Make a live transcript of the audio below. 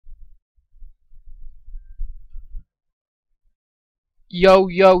Yo,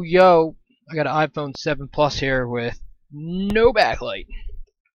 yo, yo. I got an iPhone 7 Plus here with no backlight.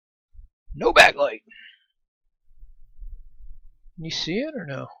 No backlight. Can you see it or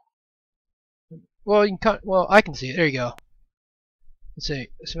no? Well, I can see it. There you go. Let's see.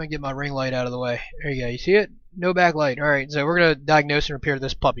 Let's see if I can get my ring light out of the way. There you go. You see it? No backlight. Alright, so we're going to diagnose and repair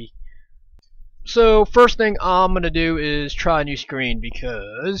this puppy. So, first thing I'm going to do is try a new screen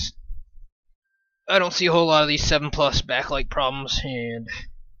because I don't see a whole lot of these 7 Plus backlight problems, and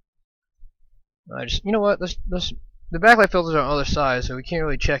you know what, the backlight filters are on the other side, so we can't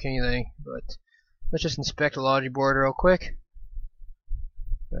really check anything, but let's just inspect the logic board real quick.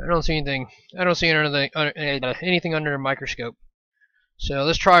 I don't see anything anything under a microscope. So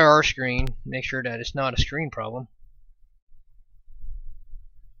let's try our screen, make sure that it's not a screen problem.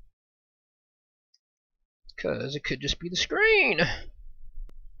 Because it could just be the screen.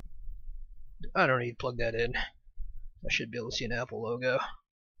 I don't need to plug that in. I should be able to see an Apple logo.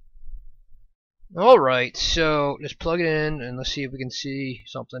 Alright, so let's plug it in and let's see if we can see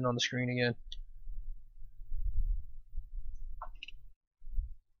something on the screen again.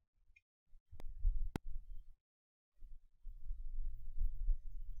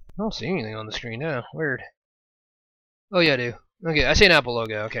 I don't see anything on the screen now. Weird. Oh yeah, I do. Okay, I see an Apple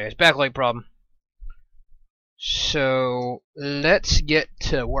logo. Okay, it's backlight problem. So let's get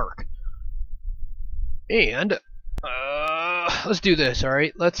to work. And let's do this. All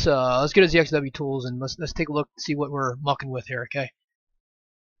right, let's get a ZXW tools and let's take a look, see what we're mucking with here. Okay.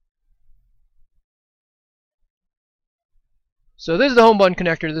 So this is the home button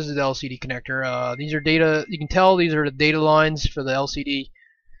connector. This is the LCD connector. These are data. You can tell these are the data lines for the LCD.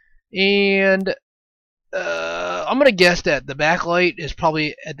 And I'm gonna guess that the backlight is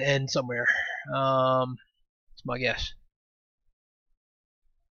probably at the end somewhere. That's my guess.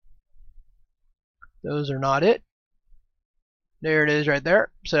 Those are not it. There it is right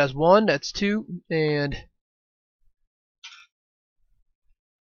there. So that's one, that's two, and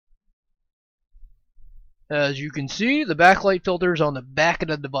as you can see, the backlight filter is on the back of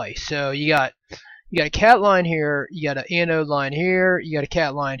the device. So you got a cat line here, you got an anode line here, you got a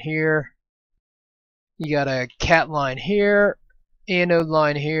cat line here, you got a cat line here, anode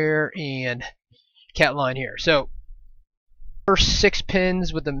line here, and cat line here. So first 6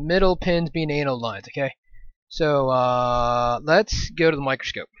 pins with the middle pins being anode lines. Okay. So let's go to the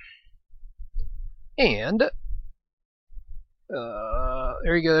microscope, and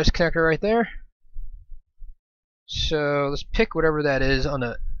there you go. There's a connector right there. So let's pick whatever that is on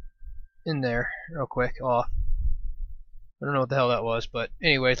the in there real quick off. I don't know what the hell that was, but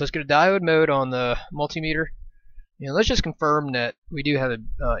anyways, let's get a diode mode on the multimeter, and let's just confirm that we do have a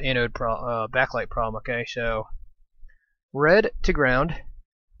anode backlight problem. Okay, so red to ground,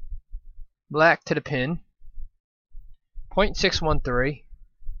 black to the pin. 0.613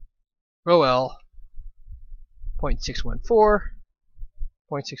 OL 0.614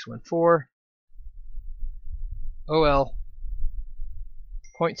 0.614 OL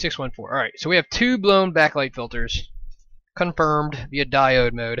 0.614. Alright, so we have 2 blown backlight filters confirmed via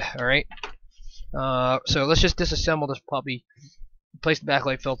diode mode. Alright, so let's just disassemble this puppy, replace the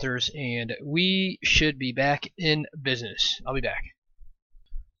backlight filters, and we should be back in business. I'll be back.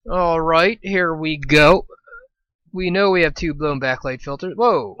 Alright, here we go. We know we have 2 blown backlight filters.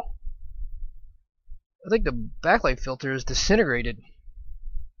 Whoa! I think the backlight filter is disintegrated.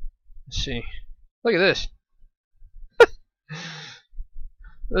 Let's see. Look at this.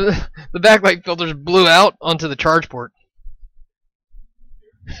 The backlight filters blew out onto the charge port.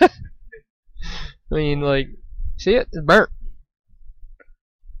 I mean, like, see it? It's burnt.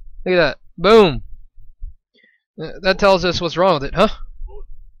 Look at that. Boom. That tells us what's wrong with it, huh?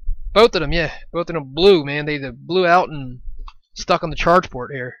 Both of them, yeah. Both of them blew, man. They blew out and stuck on the charge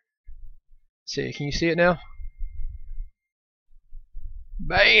port here. Let's see, can you see it now?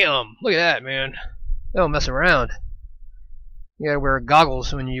 Bam! Look at that, man. They don't mess around. You gotta wear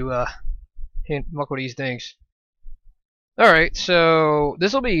goggles when you muck with these things. Alright, so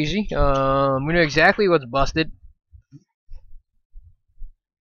this will be easy. We know exactly what's busted.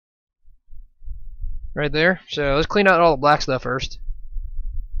 Right there. So let's clean out all the black stuff first.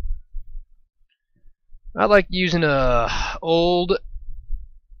 I like using a old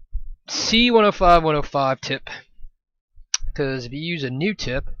C105-105 tip, because if you use a new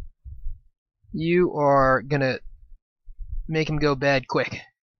tip, you are gonna make them go bad quick.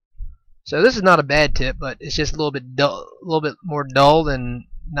 So this is not a bad tip, but it's just a little bit dull, a little bit more dull than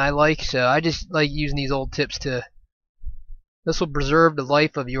I like. So I just like using these old tips to. This will preserve the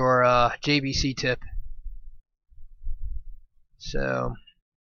life of your JBC tip. So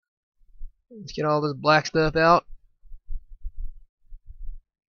let's get all this black stuff out.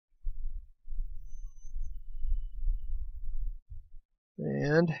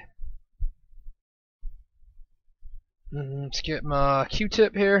 And let's get my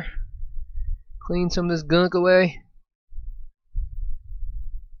Q-tip here. Clean some of this gunk away.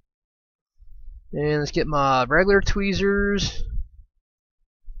 And let's get my regular tweezers.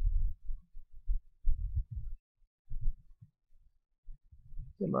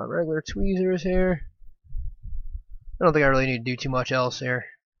 Get my regular tweezers here. I don't think I really need to do too much else here.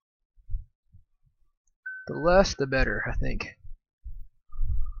 The less, the better, I think.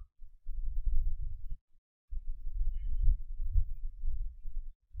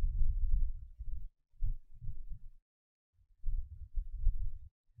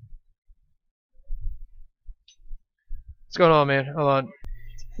 What's going on, man? Hold on.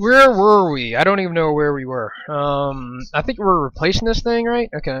 Where were we? I don't even know where we were. I think we're replacing this thing, right?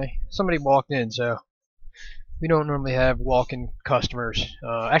 Okay. Somebody walked in, so we don't normally have walk-in customers.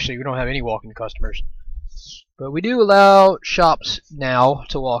 Actually, we don't have any walk-in customers. But we do allow shops now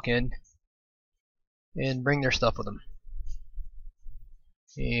to walk in and bring their stuff with them.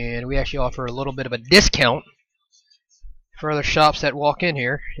 And we actually offer a little bit of a discount for other shops that walk in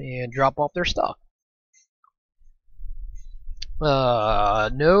here and drop off their stuff.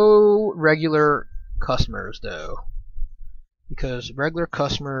 No regular customers though, because regular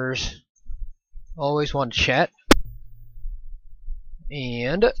customers always want to chat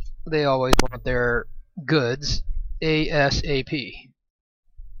and they always want their goods ASAP.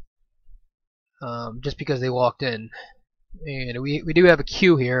 Just because they walked in. And we do have a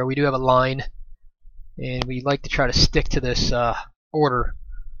queue here, we do have a line, and we like to try to stick to this order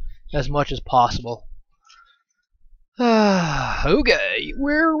as much as possible. Okay,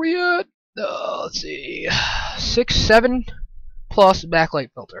 where are we at? Let's see, 7 plus backlight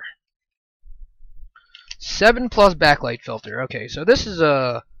filter. 7 plus backlight filter. Okay, so this is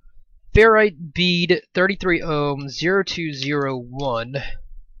a ferrite bead 33 ohm 0201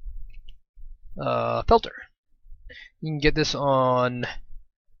 filter. You can get this on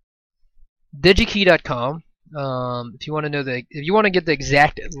digikey.com. If you want to get the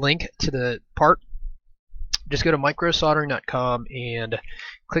exact link to the part, just go to Microsoldering.com and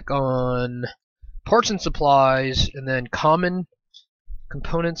click on parts and supplies, and then common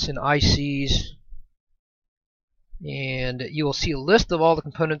components and ICs, and you will see a list of all the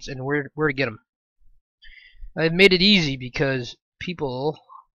components and where to get them. I've made it easy because people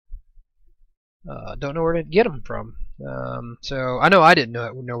don't know where to get them from. So I know I didn't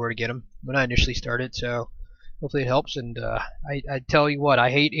know where to get them when I initially started, so hopefully it helps. And I tell you what, I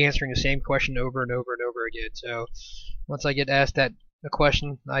hate answering the same question over and over and over again. So once I get asked a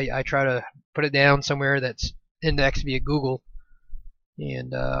question, I try to put it down somewhere that's indexed via Google,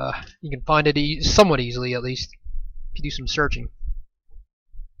 and you can find it somewhat easily, at least if you do some searching.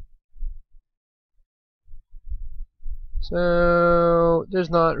 So there's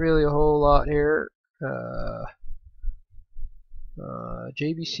not really a whole lot here.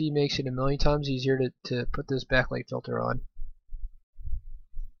 JVC makes it a million times easier to put this backlight filter on.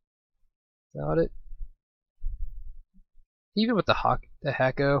 Without it, even with the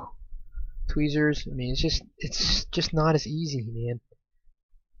Hacko tweezers, I mean, it's just not as easy, man.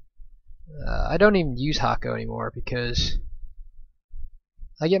 I don't even use Hacko anymore because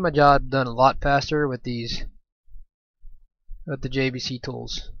I get my job done a lot faster with the JVC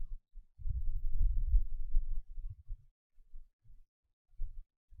tools.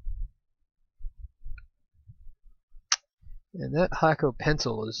 And that Hacko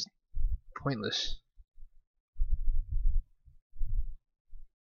pencil is pointless.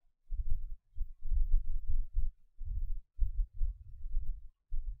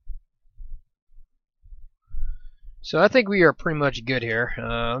 So I think we are pretty much good here.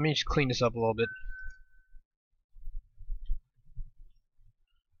 Let me just clean this up a little bit.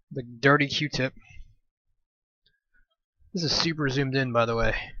 The dirty Q-tip. This is super zoomed in, by the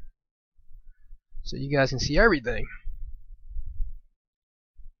way, so you guys can see everything.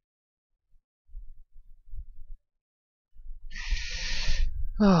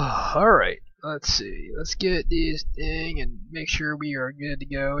 Alright, let's see. Let's get this thing and make sure we are good to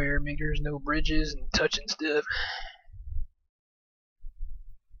go here. Make sure there's no bridges and touching stuff.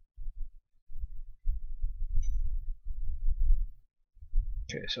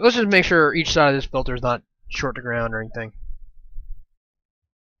 Okay, so let's just make sure each side of this filter is not short to ground or anything.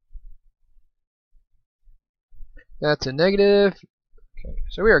 That's a negative. Okay,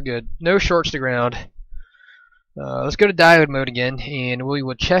 so we are good. No shorts to ground. Let's go to diode mode again, and we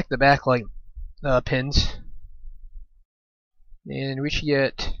will check the backlight pins, and we should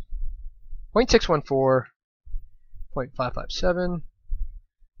get 0.614, 0.557,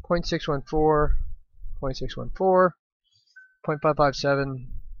 0.614, 0.614, 0.557,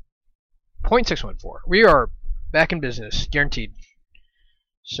 0.614. We are back in business, guaranteed.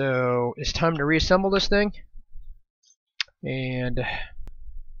 So it's time to reassemble this thing. And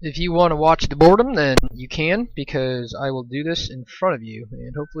if you want to watch the boredom, then you can, because I will do this in front of you,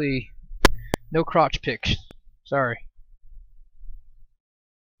 and hopefully no crotch pics. Sorry.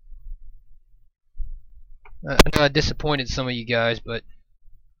 I know I disappointed some of you guys, but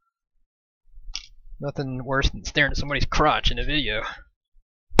nothing worse than staring at somebody's crotch in a video.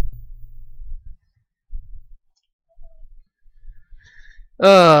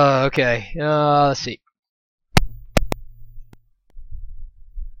 Okay. Let's see.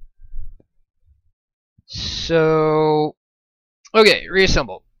 So, okay,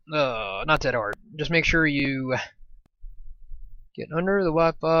 reassemble. Not that hard. Just make sure you get under the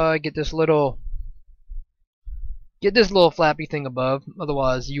Wi-Fi, get this little flappy thing above.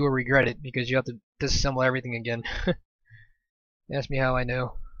 Otherwise, you will regret it because you have to disassemble everything again. Ask me how I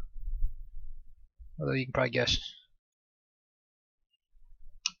know. Although you can probably guess.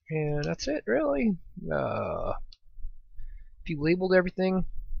 And that's it, really. If you labeled everything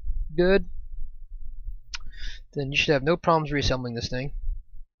good, then you should have no problems reassembling this thing.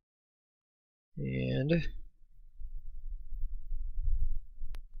 And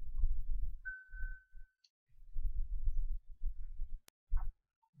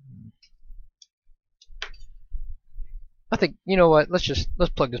I think, you know what, let's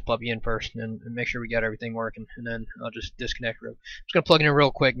plug this puppy in first and make sure we got everything working, and then I'll just disconnect. I'm just gonna plug it in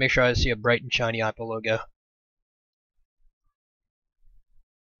real quick, make sure I see a bright and shiny Apple logo.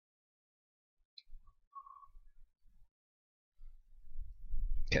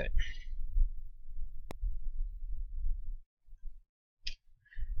 Okay.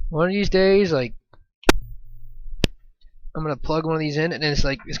 One of these days, like, I'm gonna plug one of these in, and then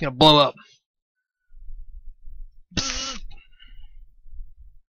it's gonna blow up.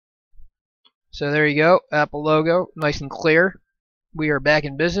 So there you go, Apple logo, nice and clear. We are back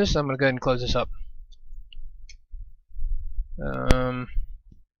in business. I'm gonna go ahead and close this up.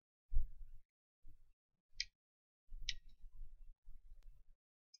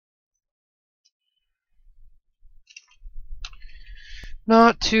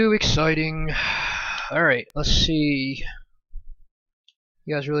 Not too exciting. Alright, let's see.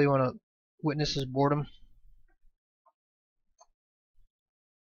 You guys really want to witness this boredom?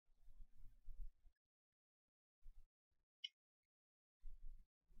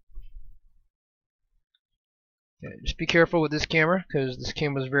 Okay, just be careful with this camera, because this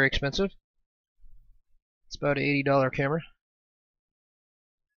camera is very expensive. It's about an $80 camera.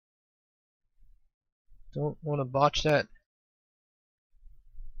 Don't want to botch that.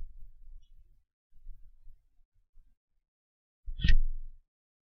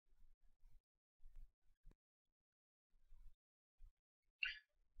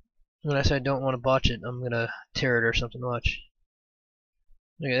 When I say I don't want to botch it, I'm going to tear it or something. Watch.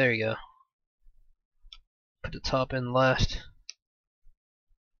 Okay, there you go. Put the top in last.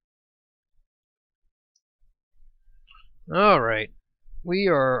 Alright. We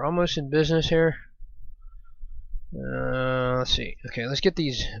are almost in business here. Let's see. Okay, let's get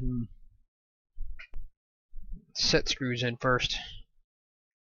these set screws in first.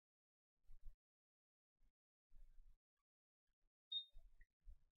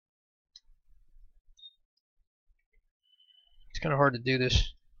 It's kind of hard to do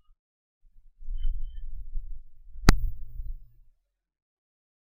this.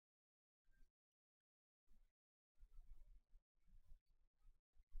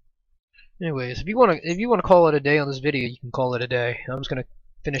 Anyways, if you want to call it a day on this video, you can call it a day. I'm just gonna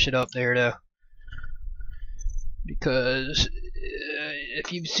finish it up there though, because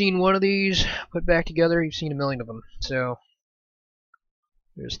if you've seen one of these put back together, you've seen a million of them. So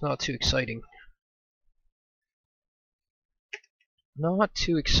it's not too exciting. Not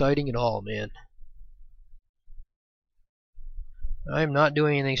too exciting at all, man. I'm not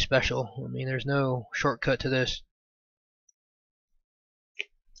doing anything special. I mean, there's no shortcut to this.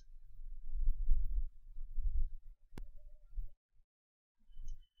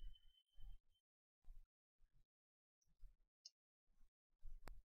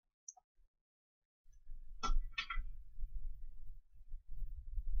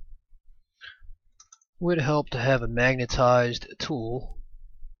 Would help to have a magnetized tool.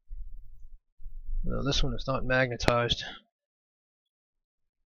 No, this one is not magnetized.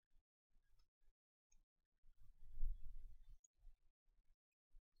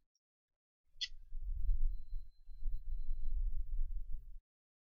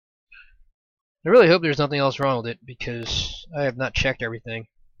 I really hope there's nothing else wrong with it, because I have not checked everything.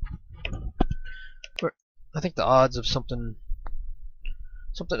 I think the odds of something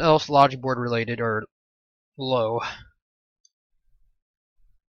something else logic board related or low.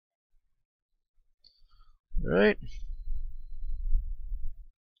 Alright.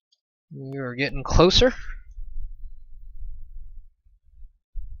 We are getting closer.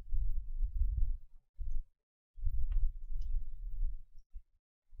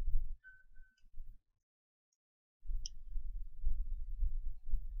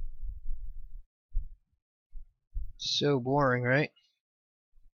 So boring, right?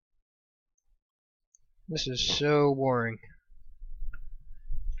 This is so boring.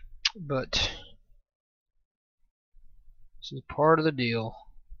 But this is part of the deal.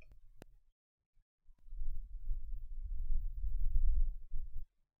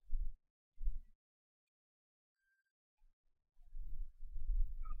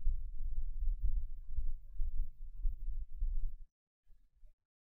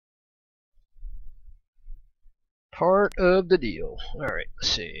 Part of the deal. Alright,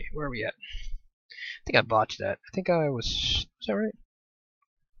 let's see. Where are we at? I think I botched that. I think I was that right?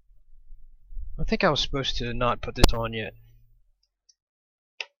 I think I was supposed to not put this on yet.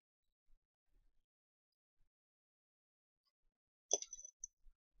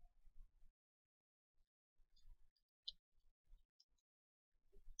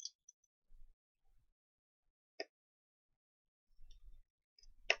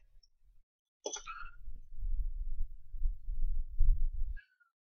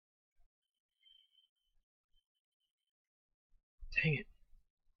 Dang it.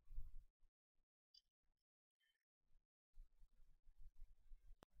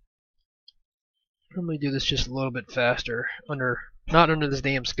 Normally do this just a little bit faster, not under this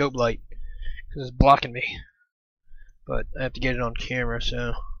damn scope light, because it's blocking me. But I have to get it on camera,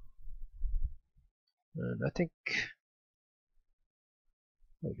 so. And I think,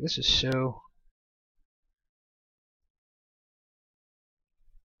 like, this is so.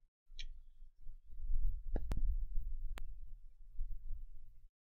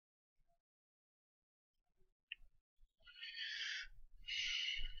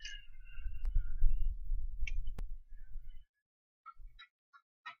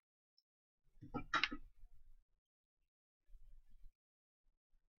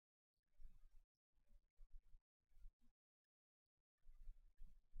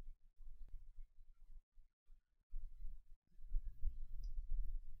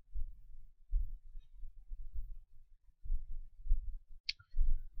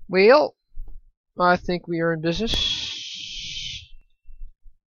 Well, I think we are in business.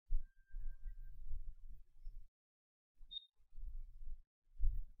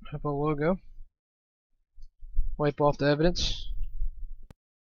 Have a logo. Wipe off the evidence.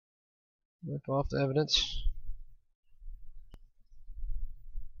 Wipe off the evidence.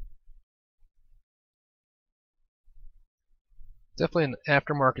 Definitely an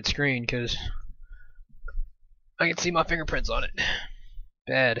aftermarket screen because I can see my fingerprints on it.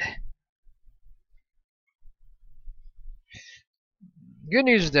 Bad. Good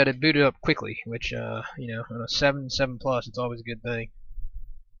news is that it booted up quickly, which, you know, on a 7 Plus, it's always a good thing.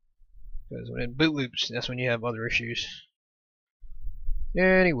 Because when it boot loops, that's when you have other issues.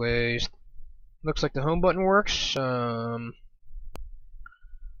 Anyways, looks like the home button works.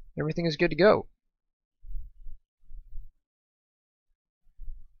 Everything is good to go.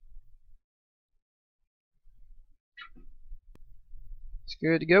 It's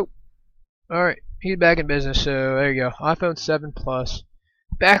good to go. Alright, he's back in business, so there you go. iPhone 7 Plus,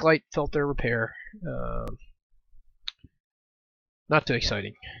 backlight filter repair. Not too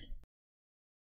exciting.